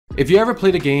If you ever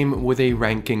played a game with a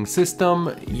ranking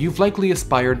system, you've likely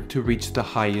aspired to reach the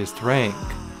highest rank,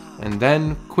 and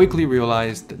then quickly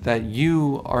realized that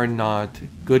you are not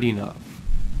good enough.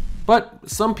 But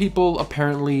some people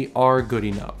apparently are good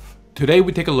enough. Today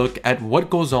we take a look at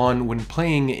what goes on when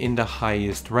playing in the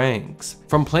highest ranks,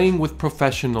 from playing with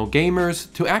professional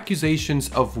gamers to accusations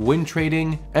of win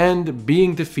trading and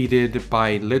being defeated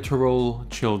by literal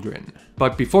children.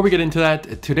 But before we get into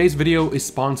that, today's video is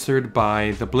sponsored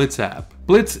by the Blitz app.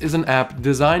 Blitz is an app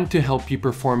designed to help you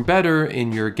perform better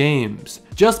in your games.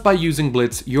 Just by using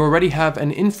Blitz, you already have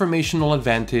an informational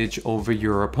advantage over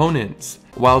your opponents.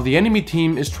 While the enemy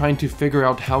team is trying to figure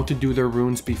out how to do their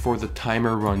runes before the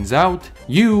timer runs out,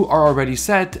 you are already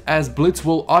set, as Blitz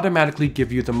will automatically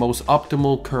give you the most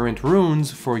optimal current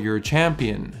runes for your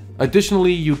champion.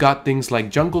 Additionally, you got things like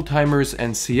jungle timers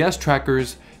and CS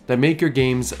trackers that make your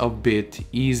games a bit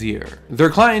easier.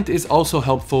 Their client is also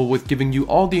helpful with giving you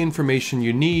all the information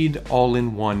you need all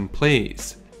in one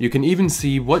place. You can even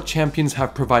see what champions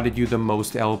have provided you the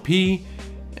most LP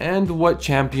and what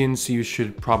champions you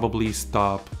should probably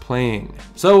stop playing.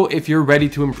 So if you're ready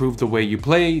to improve the way you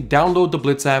play, download the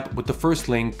Blitz app with the first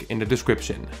link in the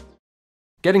description.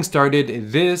 Getting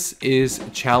started, this is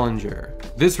Challenger.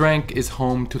 This rank is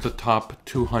home to the top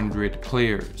 200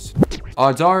 players.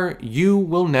 Odds are you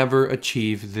will never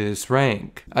achieve this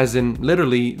rank, as in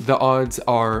literally the odds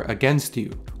are against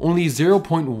you. Only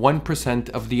 0.1%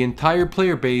 of the entire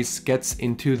player base gets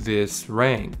into this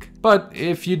rank. But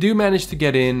if you do manage to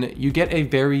get in, you get a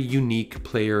very unique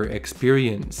player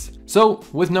experience. So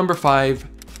with number 5,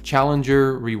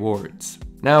 Challenger rewards.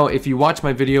 Now, if you watch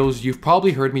my videos, you've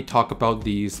probably heard me talk about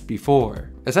these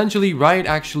before. Essentially, Riot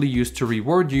actually used to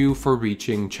reward you for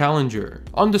reaching Challenger.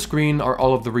 On the screen are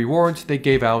all of the rewards they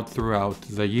gave out throughout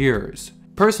the years.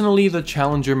 Personally, the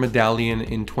Challenger Medallion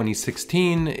in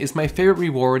 2016 is my favorite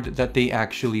reward that they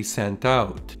actually sent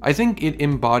out. I think it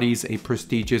embodies a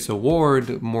prestigious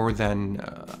award more than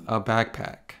a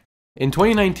backpack. In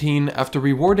 2019, after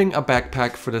rewarding a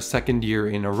backpack for the second year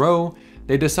in a row,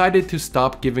 they decided to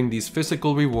stop giving these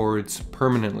physical rewards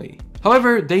permanently.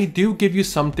 However, they do give you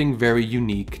something very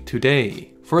unique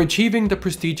today. For achieving the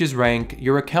prestigious rank,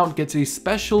 your account gets a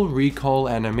special recall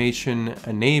animation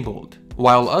enabled.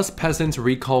 While us peasants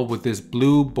recall with this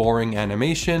blue, boring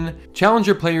animation,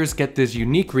 Challenger players get this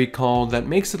unique recall that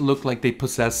makes it look like they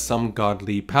possess some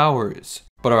godly powers.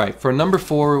 But alright, for number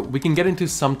 4, we can get into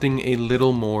something a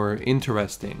little more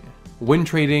interesting. Win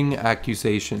trading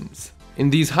accusations. In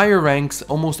these higher ranks,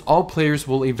 almost all players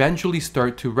will eventually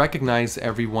start to recognize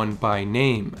everyone by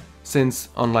name. Since,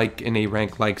 unlike in a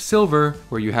rank like Silver,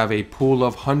 where you have a pool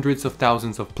of hundreds of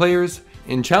thousands of players,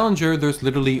 in Challenger there's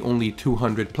literally only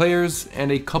 200 players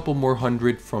and a couple more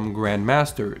hundred from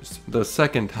Grandmasters, the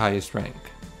second highest rank.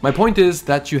 My point is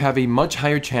that you have a much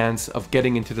higher chance of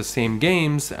getting into the same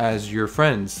games as your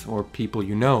friends or people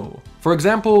you know. For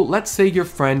example, let's say your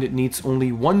friend needs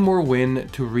only one more win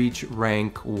to reach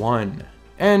rank 1,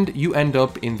 and you end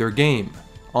up in their game,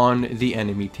 on the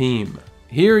enemy team.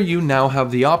 Here you now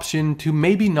have the option to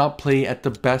maybe not play at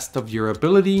the best of your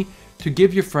ability to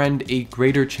give your friend a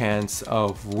greater chance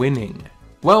of winning.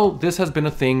 Well, this has been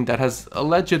a thing that has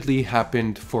allegedly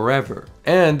happened forever.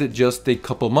 And just a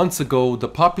couple months ago, the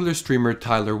popular streamer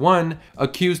Tyler1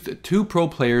 accused 2 pro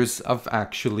players of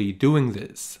actually doing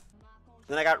this.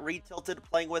 Then I got re-tilted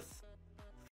playing with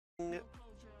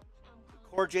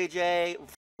Core JJ,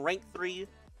 rank 3.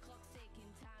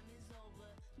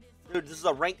 Dude, this is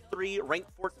a rank 3, rank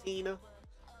 14,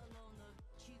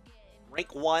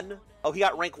 rank 1. Oh, he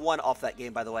got rank 1 off that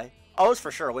game, by the way. Oh, it was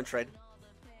for sure a win trade.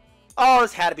 Oh,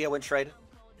 this had to be a win trade.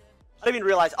 I didn't even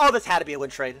realize. Oh, this had to be a win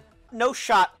trade. No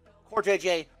shot. Core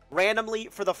JJ randomly,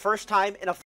 for the first time in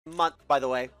a month, by the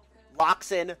way,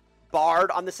 locks in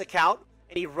Bard on this account,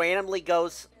 and he randomly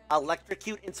goes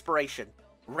Electrocute Inspiration.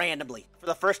 Randomly. For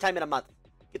the first time in a month.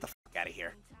 Get the fuck out of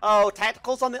here. Oh,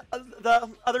 Tactical's on the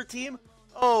other team?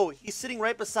 Oh, he's sitting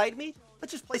right beside me?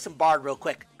 Let's just play some Bard real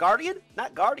quick. Guardian?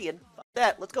 Not Guardian. Fuck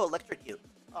that. Let's go Electrocute.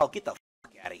 Oh, get the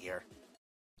fuck out of here.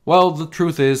 Well, the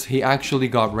truth is he actually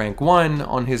got rank 1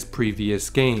 on his previous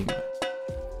game.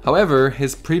 However,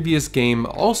 his previous game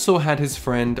also had his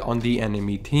friend on the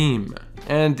enemy team.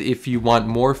 And if you want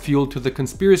more fuel to the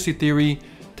conspiracy theory,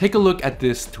 take a look at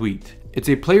this tweet. It's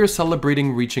a player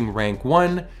celebrating reaching rank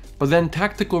 1, but then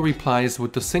Tactical replies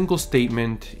with the single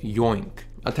statement, yoink,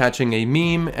 attaching a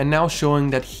meme and now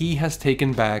showing that he has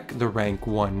taken back the rank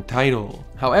 1 title.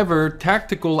 However,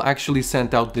 Tactical actually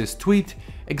sent out this tweet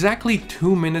exactly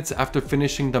 2 minutes after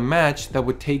finishing the match that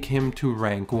would take him to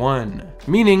rank 1,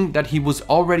 meaning that he was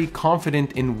already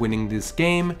confident in winning this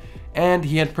game and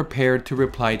he had prepared to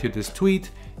reply to this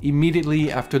tweet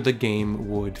immediately after the game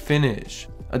would finish.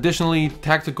 Additionally,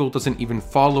 Tactical doesn't even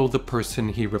follow the person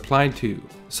he replied to,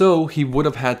 so he would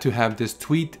have had to have this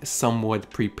tweet somewhat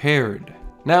prepared.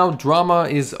 Now, drama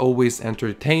is always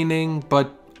entertaining,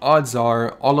 but odds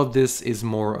are all of this is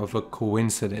more of a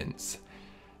coincidence.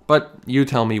 But you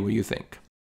tell me what you think.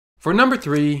 For number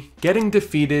 3, getting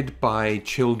defeated by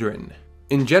children.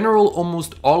 In general,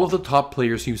 almost all of the top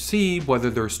players you see, whether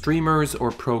they're streamers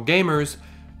or pro gamers,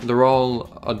 they're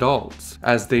all adults,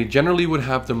 as they generally would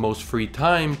have the most free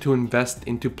time to invest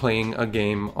into playing a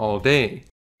game all day.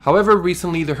 However,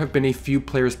 recently there have been a few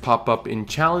players pop up in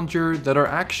Challenger that are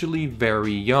actually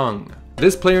very young.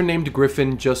 This player named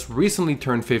Griffin just recently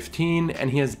turned 15 and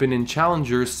he has been in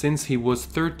Challenger since he was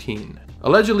 13.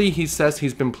 Allegedly, he says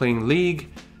he's been playing League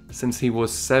since he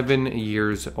was 7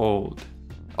 years old.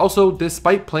 Also,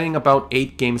 despite playing about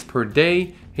 8 games per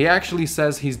day, he actually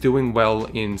says he's doing well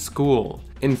in school.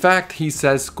 In fact, he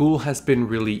says school has been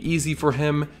really easy for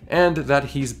him and that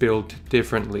he's built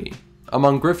differently.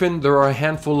 Among Griffin, there are a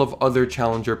handful of other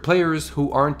Challenger players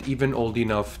who aren't even old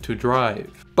enough to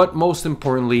drive. But most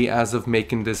importantly, as of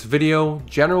making this video,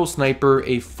 General Sniper,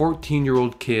 a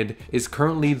 14-year-old kid, is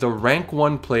currently the rank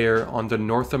 1 player on the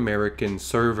North American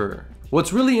server.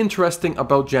 What's really interesting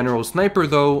about General Sniper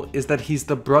though is that he's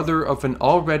the brother of an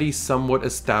already somewhat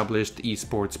established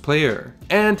esports player.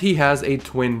 And he has a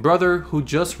twin brother who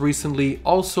just recently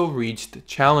also reached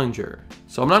Challenger.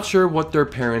 So I'm not sure what their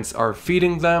parents are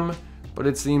feeding them, but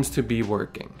it seems to be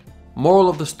working. Moral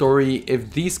of the story,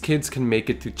 if these kids can make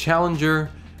it to Challenger,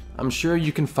 I'm sure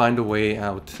you can find a way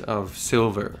out of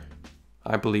Silver.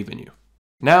 I believe in you.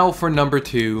 Now for number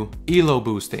 2, Elo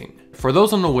Boosting. For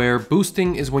those unaware,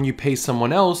 boosting is when you pay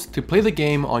someone else to play the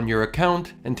game on your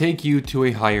account and take you to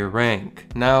a higher rank.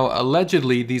 Now,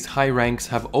 allegedly, these high ranks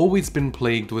have always been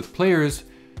plagued with players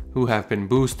who have been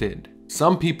boosted.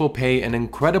 Some people pay an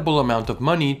incredible amount of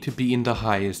money to be in the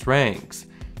highest ranks,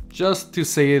 just to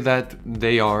say that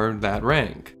they are that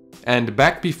rank. And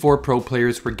back before pro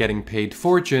players were getting paid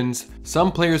fortunes,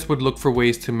 some players would look for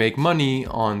ways to make money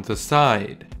on the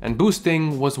side. And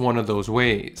boosting was one of those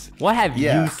ways. What have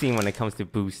you seen when it comes to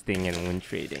boosting and win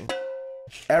trading?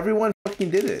 Everyone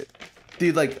fucking did it.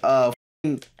 Dude, like,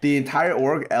 the entire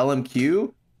org,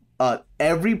 LMQ,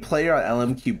 every player on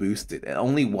LMQ boosted, and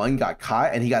only one got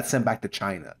caught, and he got sent back to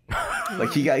China.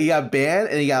 Like, he got banned,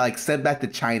 and he got, like, sent back to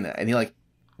China, and he, like,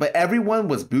 but everyone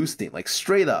was boosting, like,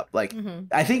 straight up. Like,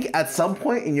 I think at some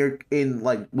point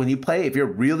like, when you play, if you're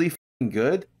really fucking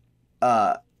good,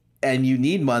 and you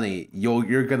need money,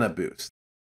 you're gonna boost.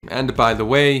 And by the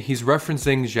way, he's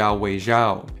referencing Zhao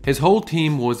Weizhao. His whole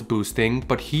team was boosting,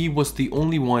 but he was the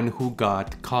only one who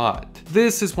got caught.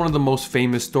 This is one of the most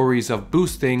famous stories of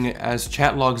boosting, as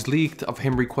chat logs leaked of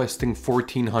him requesting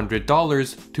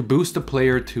 $1,400 to boost a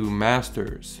player to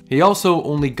Masters. He also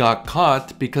only got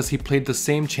caught because he played the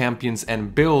same champions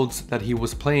and builds that he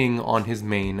was playing on his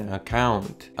main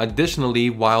account. Additionally,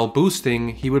 while boosting,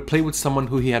 he would play with someone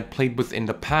who he had played with in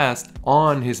the past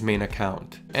on his main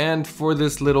account. And for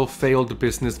this little failed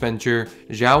business venture,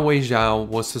 Zhao Weizhao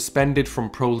was suspended from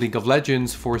Pro League of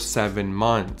Legends for 7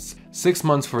 months. 6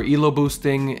 months for Elo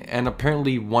Boosting, and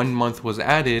apparently 1 month was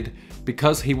added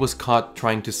because he was caught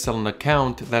trying to sell an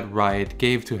account that Riot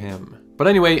gave to him. But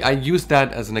anyway, I used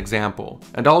that as an example.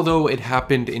 And although it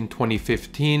happened in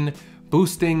 2015,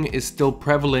 boosting is still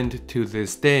prevalent to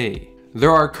this day.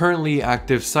 There are currently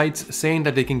active sites saying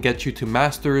that they can get you to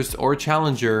Masters or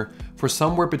Challenger for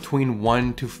somewhere between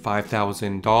 $1,000 to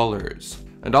 $5,000.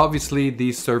 And obviously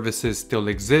these services still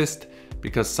exist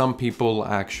because some people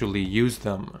actually use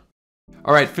them.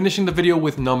 Alright, finishing the video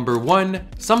with number 1,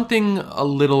 something a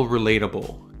little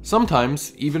relatable.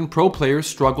 Sometimes, even pro players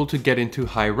struggle to get into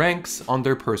high ranks on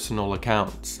their personal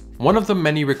accounts. One of the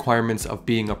many requirements of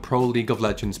being a pro League of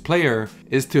Legends player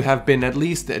is to have been at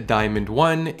least a Diamond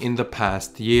 1 in the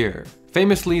past year.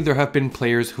 Famously, there have been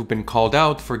players who've been called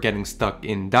out for getting stuck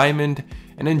in Diamond,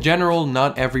 and in general,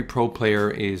 not every pro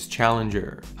player is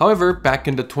Challenger. However, back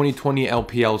in the 2020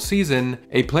 LPL season,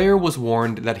 a player was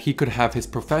warned that he could have his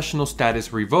professional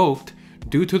status revoked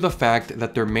due to the fact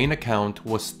that their main account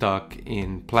was stuck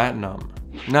in Platinum.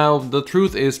 Now, the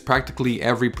truth is practically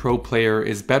every pro player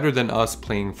is better than us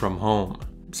playing from home.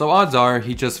 So odds are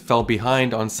he just fell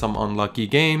behind on some unlucky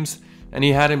games and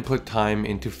he hadn't put time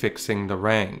into fixing the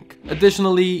rank.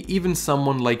 Additionally, even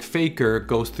someone like Faker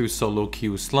goes through solo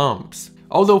queue slumps.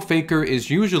 Although Faker is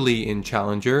usually in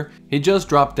Challenger, he just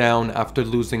dropped down after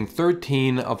losing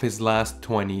 13 of his last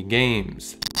 20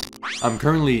 games. I'm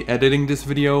currently editing this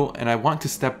video and I want to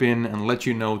step in and let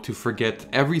you know to forget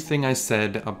everything I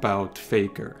said about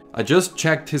Faker. I just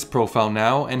checked his profile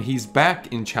now and he's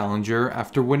back in Challenger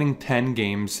after winning 10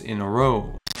 games in a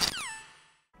row.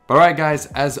 But alright guys,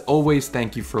 as always,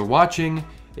 thank you for watching.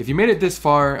 If you made it this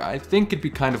far, I think it'd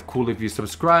be kind of cool if you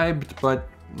subscribed, but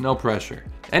no pressure.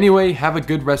 Anyway, have a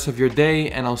good rest of your day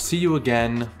and I'll see you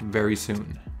again very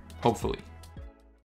soon. Hopefully.